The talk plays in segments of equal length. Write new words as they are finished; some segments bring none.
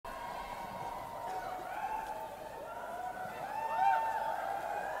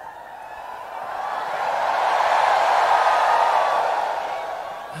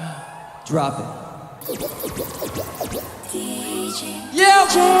Drop it. Yeah.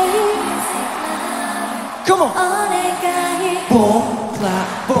 Come on. Boom, clap,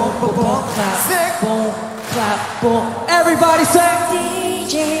 boom, boom, boom, clap. Boom, clap, boom. Everybody say.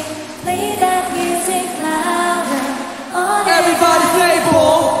 DJ, play that music louder. Everybody say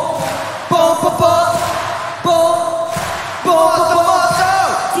boom, boom, boom, boom, boom, boom, boom,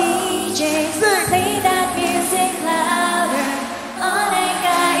 boom. DJ, play that music louder.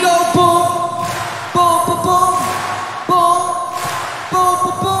 Go boom, boom, boom, boom, boom, boom,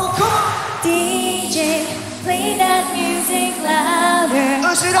 boom, boom. Come on. DJ, play that music louder.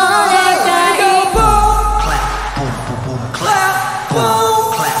 Push it on. Go boom, clap, boom, boom, boom, clap,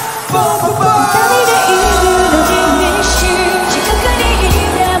 boom, clap, boom, boom, boom.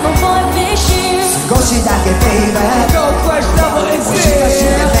 Baby, go fresh double and shit.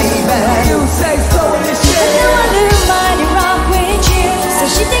 You say so in this shit. I know I lose my rock with you, so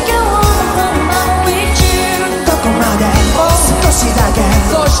she think I wanna run along with you. どこまで少しだけ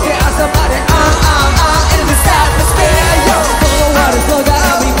そして朝までin this atmosphere. Yo, この悪さが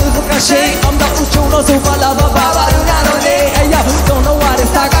あり難しい。I'm the 宇宙のスーパーラバーババルなのに。Yo, その悪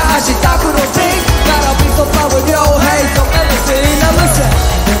さが走った黒ピン。Gotta be so far with Ryohei, so everything. Now listen.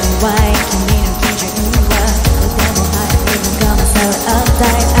 Why can you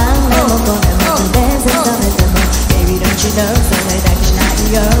Baby, don't you know, so that I can not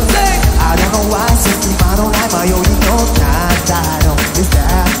go. I don't know why, 今のない迷いのなんだろう Is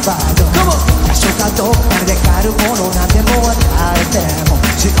that right? 多少かどっかで変わるものなんでも与えても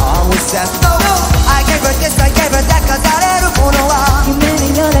She always says no, no I gave her this, I gave her that 飾れるものは夢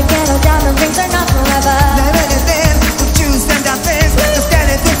見ようだけど diamond rings are not forever. Never ending, would you stand up and just stand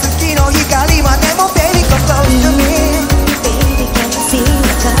in this 月の光までも Baby, come close to me Baby, can't you see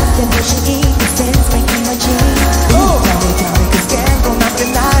the contemplation since making my dream? Tell me, cause can't go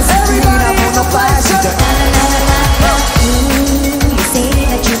nothing nice Everybody in the flash You say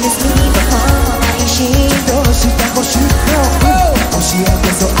that you miss me, but come on, I see. どうしてほしいの教えて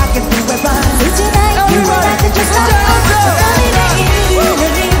so I can do it right Say tonight, you know I can just stop. You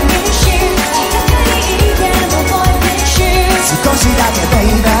really miss you. You can't avoid miss you. 少しだけ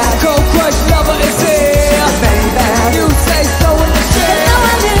baby Go crush lover is here. Baby You say so in the shit. I know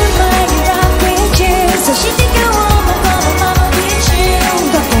I lose my rock with you, so she think I wanna run along with you.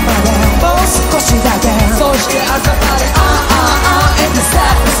 どこまでもう少しだけそして朝までin this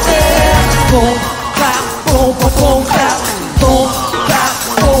atmosphere. Boom, clap, boom, boom, boom, clap. Boom, clap,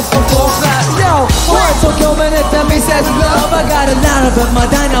 boom, boom, boom, clap. Yo, words will kill me if that me says love. I got a lot of it, my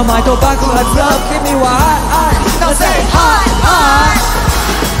dynamite, oh, back to love. Give me what hot. Now say hot.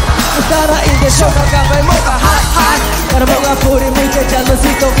 したらいいでしょうか画面もがハイハイ誰もが振り向いてジャルシ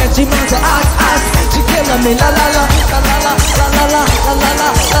ーとか自慢じゃアツアツちげらみラララララララララララ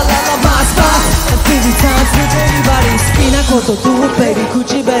ララマスマス次チャンスデリバリー好きなことdo it baby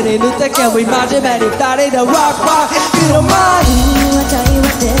口紅塗ってけみ真面目に二人で rock rock いる前に I tell you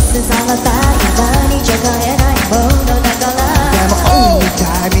what this is all about. 今に違えないものだからでも見た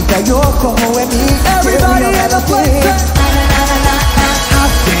い見たよ微笑み Everybody in the place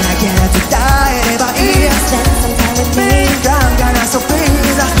Can I get to die? Anybody Spend some time with me. I'm gonna so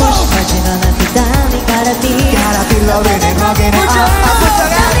please But you know that the darling gotta be loving and rocking it up Put your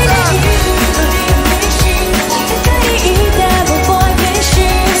hands up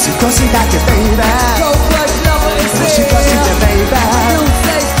少しだけ baby Go crush lover is 少し here だけ baby You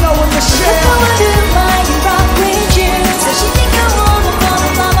say so in the shit That's how I do my rock with you. So she think I wanna fall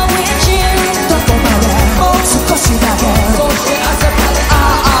in love with you. どこまでもう少しだけそして朝まで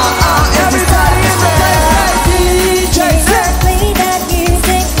Everybody in the place DJ Play that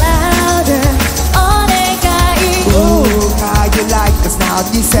music louder. Ooh, how you like us now?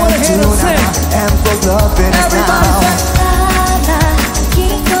 Listen to now m-flo loving us now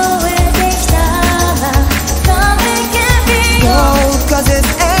Cause it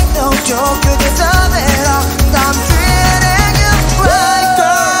ain't no joke, you deserve it all I'm treating you right,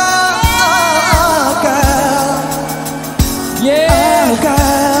 girl Yeah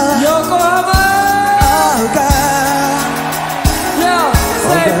girl Yokohama Oh, girl Yo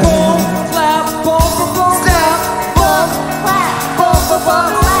Say boom clap boom boom boom clap boom clap boom boom boom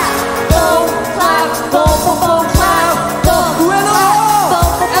clap boom clap boom boom boom clap boom We're the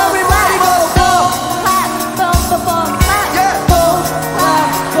whole Everybody go boom Clap, boom, boom, boom, clap. Yeah boom clap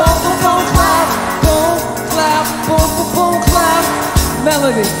boom boom boom clap boom clap boom boom boom clap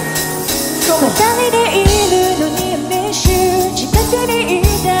Melody Come on 二人でいるのに miss you 近くにい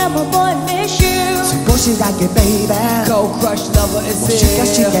ても boy miss you しだけ baby Cold crush lover is もしか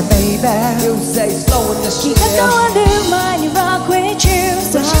して here baby You say slow in the 気 shit が変わる前に rock with you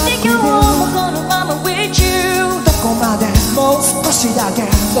そして今日もこのまま with you どこまでもう少しだけ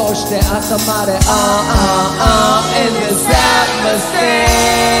そして朝まで in this atmosphere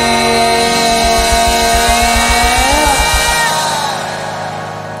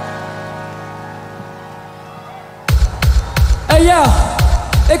Hey yo,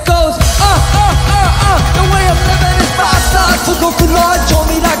 it goes The way I'm living is five stars すごくロイ調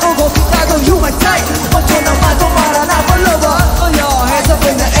味料ごくだご You my type 大人は止まらない My lover On your hands up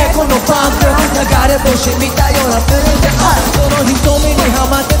in the air このバンク流れ星見たようなフィルでその瞳にハ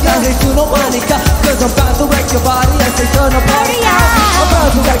マってたいつの間にか Cause I'm about to wreck your body as they turn the party out I'm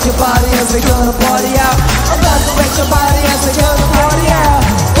about to wreck your body as they turn the party out I'm about to wreck your body as they turn the party out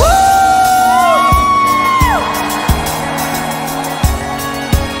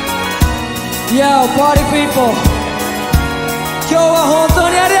Yo, party people 今日は本当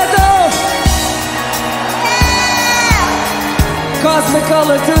にありがとう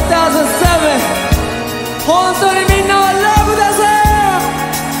COSMICOLOR 2007本当にみんなはラブだぜ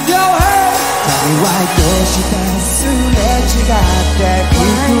Ryohei 旅はどうしてすれ違っていくの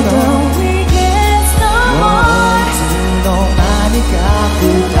Why don't we get started? いつの間にか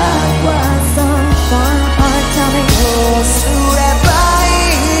二人は What's so far apart? Tell me どうすれば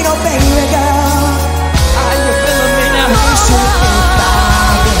いいの baby girl How you feeling me now? We should be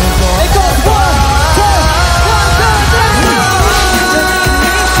fighting for It goes one, two, one, two, three.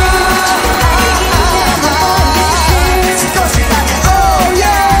 少しだけ oh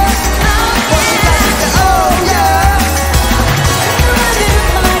yeah もしかして oh yeah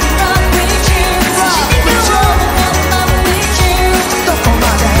どこ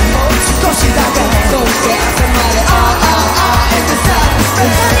までも少しだけそして朝まで in this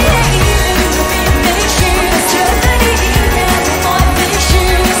atmosphere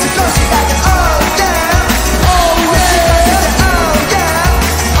少しだけ oh yeah Oh yeah, oh yeah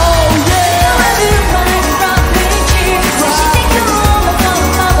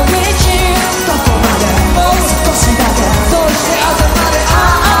どこまでも少しだけそして朝まで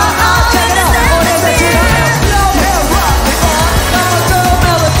俺たちの I'm a girl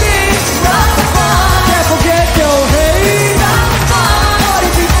melody Can't forget Ryohei Party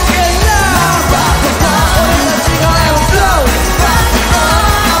people get loud 俺たちの m-flo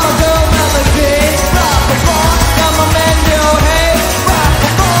I'm a girl melody I'm a man Ryohei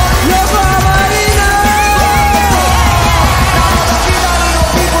Love Arena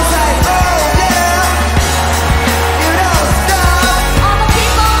People say oh yeah You don't stop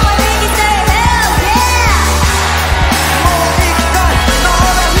もう一回のほ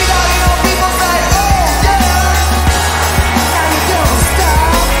ら左の People say oh yeah Now you don't stop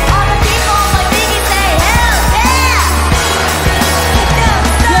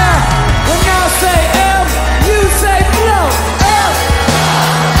Yeah, when I say M, you say flow. M,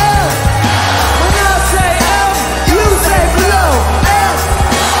 M. When I say M, you say flow. M,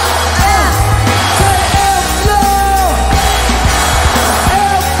 M. Say M flow.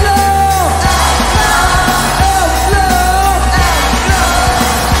 M flow. M flow.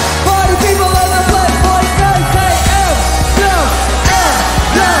 Party people on the place, boy, girls say M flow. M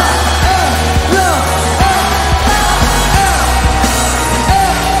flow. M flow.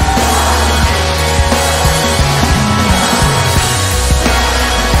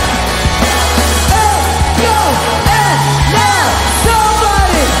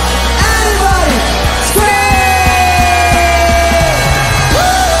 Somebody, anybody,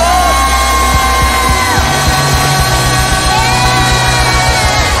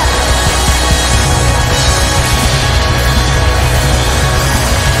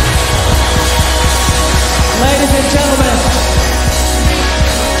 Ladies and gentlemen,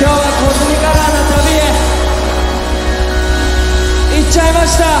 今日はコスミカラーな旅へ行っちゃいま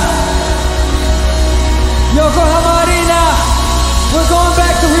した。横浜アリーナ We're going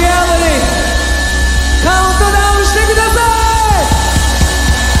back to reality カウントダウンしてください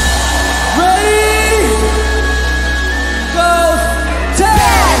Ready? Go 10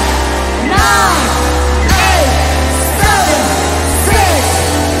 9 8 7 6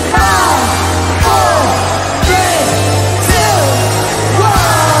 5 4 3 2 1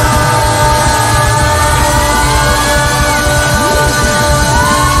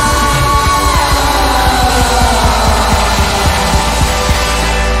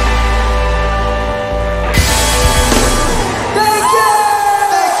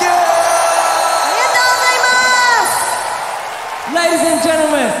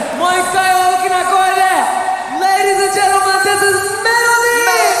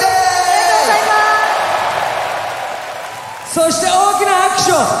そして大きな拍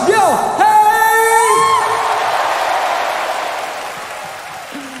手をRyohei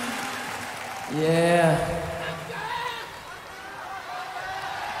Yeah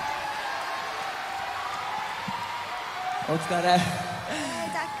お疲れ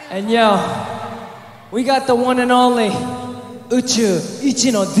And yo we got the one and only 宇宙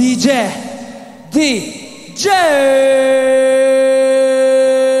一の DJ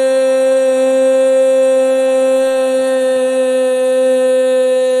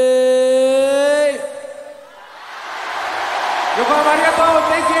横浜ありがとう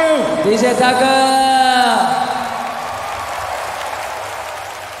Thank you DJ タク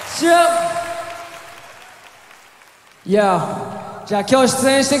シュッいやじゃあ今日出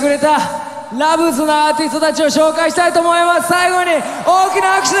演してくれたラブズなアーティストたちを紹介したいと思います。最後に大き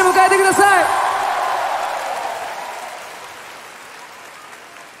な拍手で迎えてください。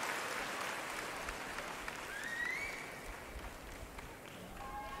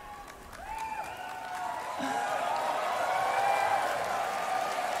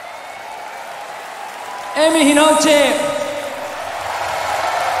エミヒノウチ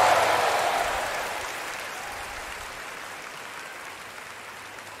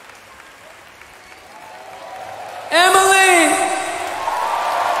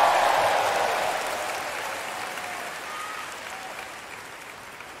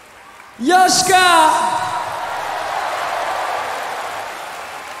よしか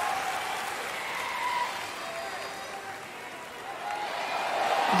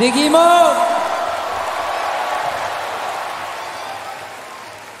デギモ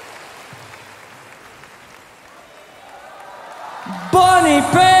ボニー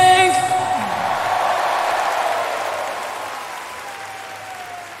ピンク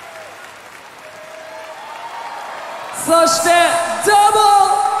そしてドボ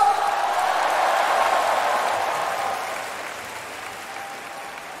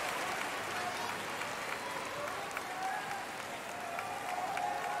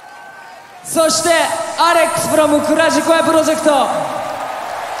そしてアレックスフロムクラジコヤプロジェクト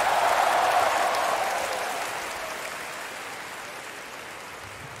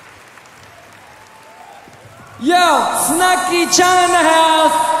Yoスナッキーちゃん in the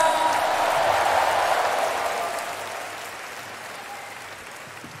house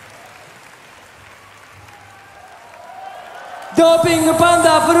ドーピングパン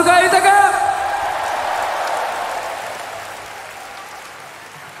ダ古川豊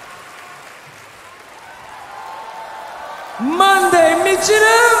マンデーみちる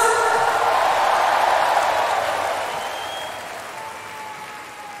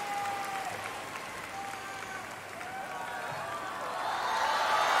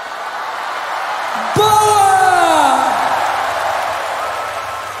ボワ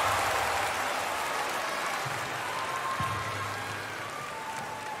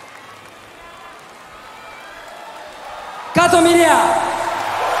ー加藤ミリア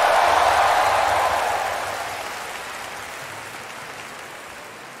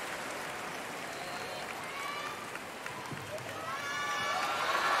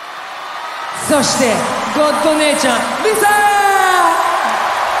そしてゴッド姉ちゃんリサ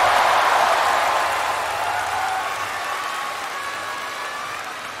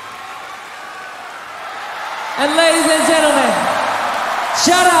And ladies and gentlemen,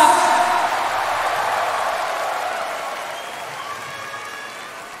 shut up!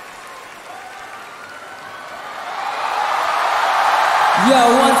 Yo,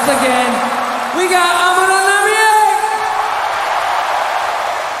 once again, we got Amuro Namie!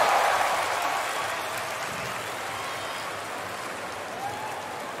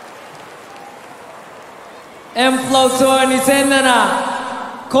 m-flo ツアー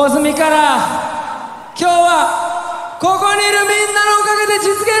2007コスミから今日はここにいるみんなのおかげで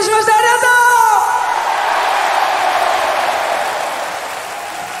実現しました。ありがとう。